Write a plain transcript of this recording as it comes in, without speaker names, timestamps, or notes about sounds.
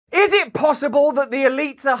Is it possible that the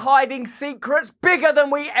elites are hiding secrets bigger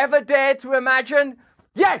than we ever dared to imagine?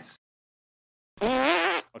 Yes!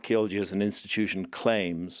 Archaeology as an institution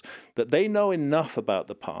claims that they know enough about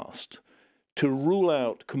the past to rule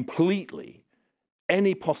out completely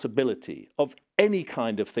any possibility of any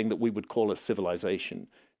kind of thing that we would call a civilization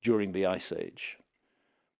during the Ice Age.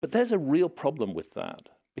 But there's a real problem with that,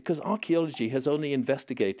 because archaeology has only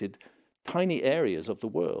investigated tiny areas of the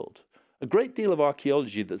world. A great deal of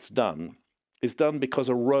archaeology that's done is done because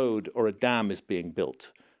a road or a dam is being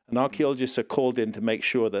built. And archaeologists are called in to make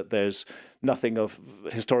sure that there's nothing of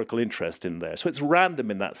historical interest in there. So it's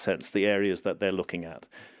random in that sense, the areas that they're looking at.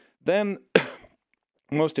 Then,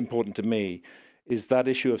 most important to me, is that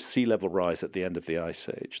issue of sea level rise at the end of the Ice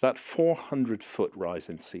Age. That 400-foot rise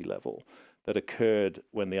in sea level that occurred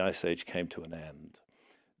when the Ice Age came to an end.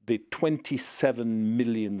 The 27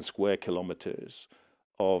 million square kilometers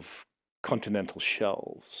of continental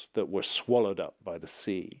shelves that were swallowed up by the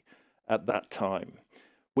sea at that time,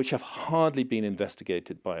 which have hardly been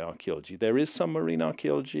investigated by archaeology. There is some marine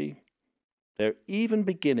archaeology. They're even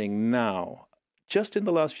beginning now, just in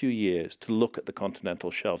the last few years, to look at the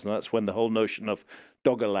continental shelves. And that's when the whole notion of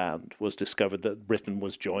Doggerland was discovered, that Britain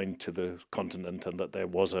was joined to the continent and that there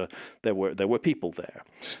were people there.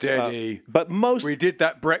 Steady. But most... We did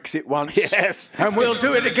that Brexit once. Yes. And we'll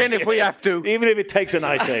do it again if we have to. Even if it takes an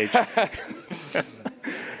Ice Age.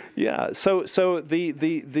 Yeah, so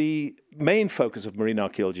the main focus of marine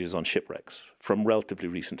archaeology is on shipwrecks from relatively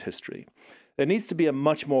recent history. There needs to be a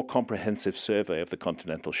much more comprehensive survey of the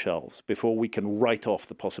continental shelves before we can write off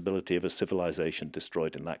the possibility of a civilization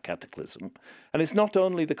destroyed in that cataclysm. And it's not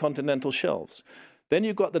only the continental shelves. Then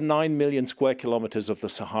you've got the 9 million square kilometers of the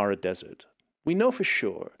Sahara Desert. We know for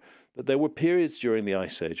sure that there were periods during the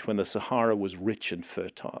Ice Age when the Sahara was rich and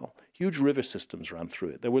fertile. Huge river systems ran through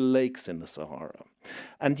it. There were lakes in the Sahara.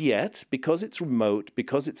 And yet, because it's remote,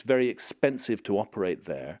 because it's very expensive to operate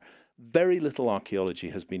there, very little archaeology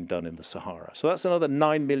has been done in the Sahara. So that's another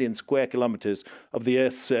 9 million square kilometers of the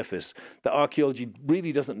Earth's surface that archaeology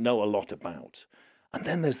really doesn't know a lot about. And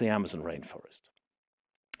then there's the Amazon rainforest.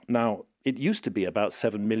 Now, it used to be about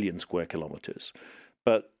 7 million square kilometers,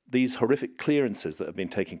 but these horrific clearances that have been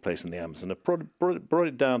taking place in the Amazon have brought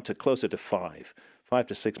it down to closer to 5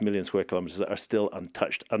 to 6 million square kilometers that are still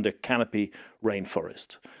untouched under canopy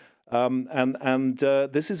rainforest.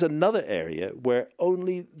 This is another area where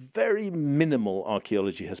only very minimal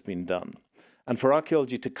archaeology has been done. And for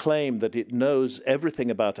archaeology to claim that it knows everything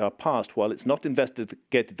about our past while it's not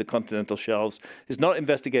investigated the continental shelves, it's not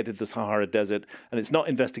investigated the Sahara Desert, and it's not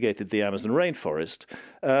investigated the Amazon rainforest,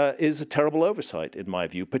 is a terrible oversight, in my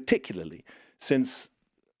view, particularly since,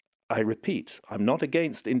 I repeat, I'm not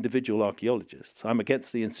against individual archaeologists. I'm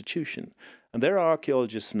against the institution. And there are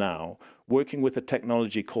archaeologists now working with a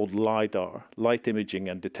technology called LiDAR, light imaging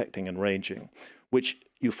and detecting and ranging, which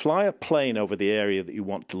you fly a plane over the area that you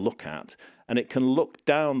want to look at, and it can look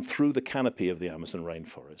down through the canopy of the Amazon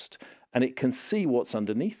rainforest, and it can see what's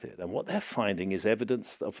underneath it. And what they're finding is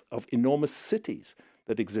evidence of enormous cities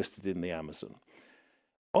that existed in the Amazon.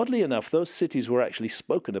 Oddly enough, those cities were actually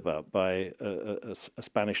spoken about by a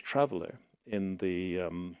Spanish traveler in the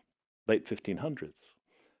late 1500s.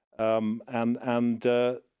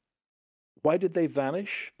 Why did they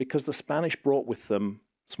vanish? Because the Spanish brought with them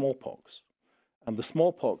smallpox. And the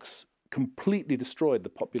smallpox completely destroyed the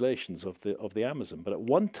populations of the Amazon. But at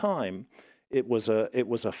one time, it was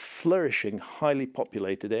a flourishing, highly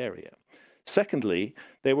populated area. Secondly,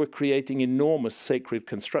 they were creating enormous sacred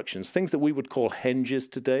constructions, things that we would call henges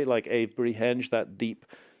today, like Avebury Henge, that deep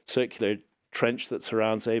circular trench that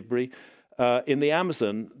surrounds Avebury. In the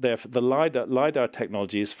Amazon, the LiDAR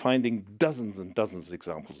technology is finding dozens and dozens of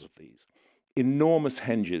examples of these. Enormous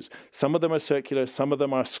henges. Some of them are circular, some of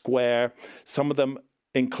them are square, some of them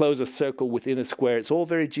enclose a circle within a square. It's all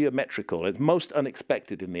very geometrical. It's most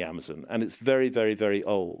unexpected in the Amazon, and it's very, very, very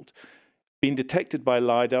old. Been detected by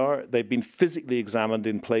LiDAR. They've been physically examined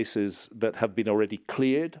in places that have been already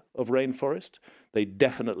cleared of rainforest. They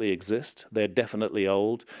definitely exist. They're definitely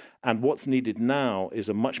old. And what's needed now is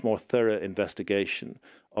a much more thorough investigation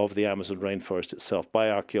of the Amazon rainforest itself by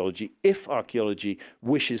archaeology, if archaeology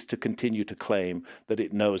wishes to continue to claim that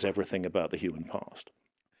it knows everything about the human past.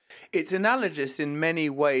 It's analogous in many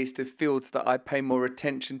ways to fields that I pay more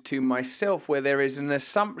attention to myself, where there is an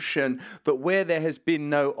assumption that where there has been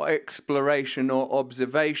no exploration or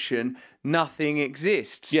observation, nothing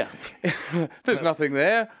exists. Yeah. There's nothing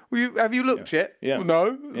there. Have you looked yet? Yeah.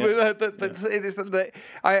 No. Yeah.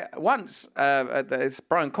 There's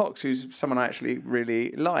Brian Cox, who's someone I actually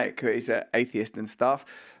really like. He's an atheist and stuff.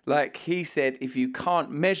 Like, he said, if you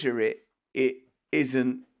can't measure it, it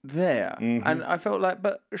isn't there. And I felt like,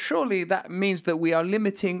 but surely that means that we are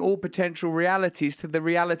limiting all potential realities to the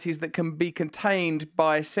realities that can be contained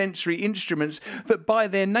by sensory instruments that by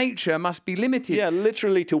their nature must be limited. Yeah,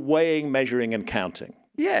 literally to weighing, measuring, and counting.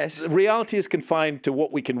 Yes. Reality is confined to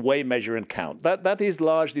what we can weigh, measure, and count. That is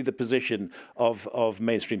largely the position of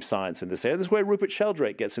mainstream science in this area. This is where Rupert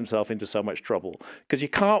Sheldrake gets himself into so much trouble, because you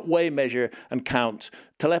can't weigh, measure, and count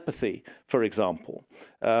telepathy, for example.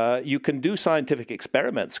 You can do scientific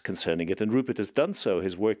experiments concerning it, and Rupert has done so.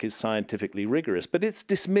 His work is scientifically rigorous, but it's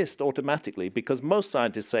dismissed automatically because most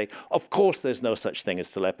scientists say, of course there's no such thing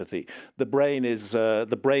as telepathy. The brain is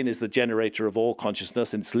the generator of all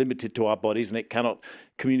consciousness, and it's limited to our bodies, and it cannot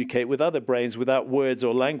communicate with other brains without words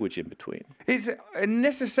or language in between. It's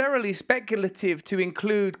necessarily speculative to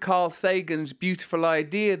include Carl Sagan's beautiful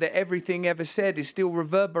idea that everything ever said is still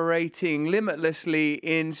reverberating limitlessly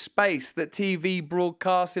in space, that TV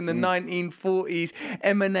broadcasts in the 1940s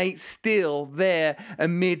emanate still there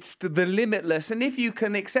amidst the limitless. And if you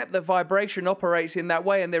can accept that vibration operates in that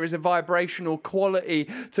way and there is a vibrational quality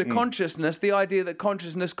to consciousness, the idea that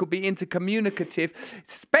consciousness could be intercommunicative,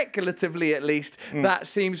 speculatively at least, that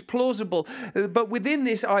seems plausible. But within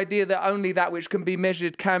this idea that only that which can be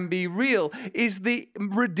measured can be real is the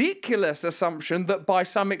ridiculous assumption that by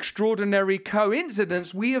some extraordinary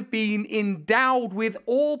coincidence we have been endowed with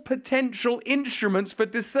all potential instruments for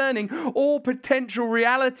discerning all potential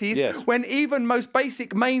realities, when even most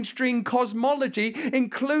basic mainstream cosmology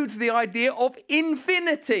includes the idea of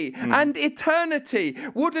infinity and eternity.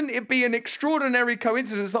 Wouldn't it be an extraordinary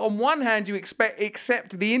coincidence that on one hand you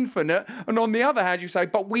accept the infinite, and on the other hand you say,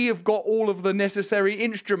 but we have got all of the necessary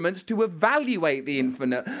instruments to evaluate the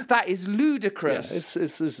infinite? That is ludicrous. Yeah,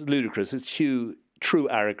 it's ludicrous. It's true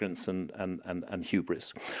arrogance and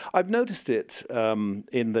hubris. I've noticed it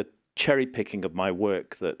in the cherry picking of my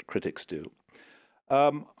work that critics do.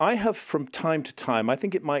 I have, from time to time, I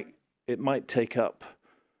think it might take up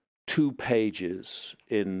 2 pages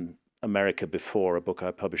in America Before, a book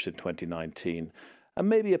I published in 2019, and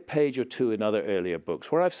maybe a page or 2 in other earlier books,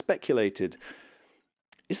 where I've speculated,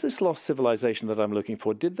 is this lost civilization that I'm looking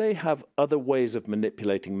for, did they have other ways of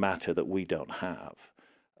manipulating matter that we don't have?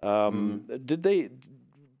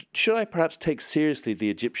 Should I perhaps take seriously the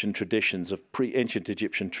Egyptian traditions of ancient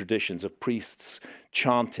Egyptian traditions of priests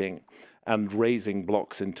chanting and raising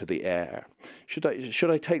blocks into the air? Should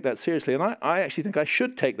I take that seriously? And I actually think I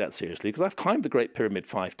should take that seriously, because I've climbed the Great Pyramid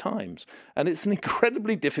 5 times, and it's an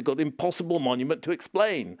incredibly difficult, impossible monument to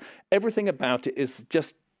explain. Everything about it is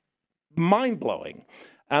just mind-blowing.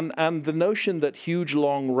 And the notion that huge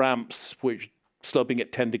long ramps, which sloping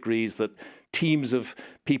at 10 degrees, that teams of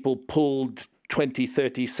people pulled 20,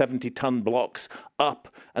 30, 70-ton blocks up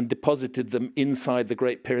and deposited them inside the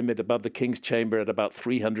Great Pyramid above the King's Chamber at about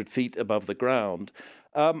 300 feet above the ground.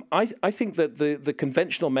 I think that the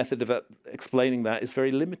conventional method of explaining that is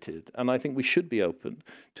very limited, and I think we should be open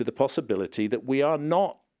to the possibility that we are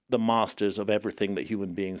not the masters of everything that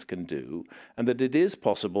human beings can do, and that it is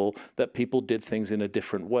possible that people did things in a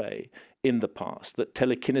different way in the past, that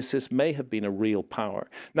telekinesis may have been a real power.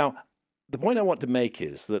 Now, the point I want to make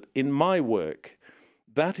is that in my work,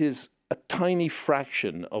 that is a tiny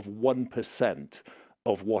fraction of 1%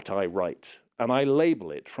 of what I write, and I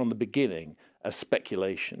label it from the beginning as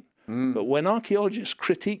speculation. But when archaeologists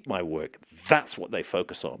critique my work, that's what they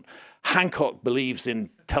focus on. Hancock believes in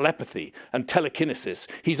telepathy and telekinesis.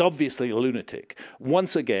 He's obviously a lunatic.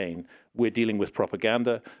 Once again, we're dealing with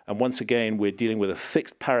propaganda, and once again, we're dealing with a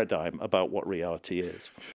fixed paradigm about what reality is.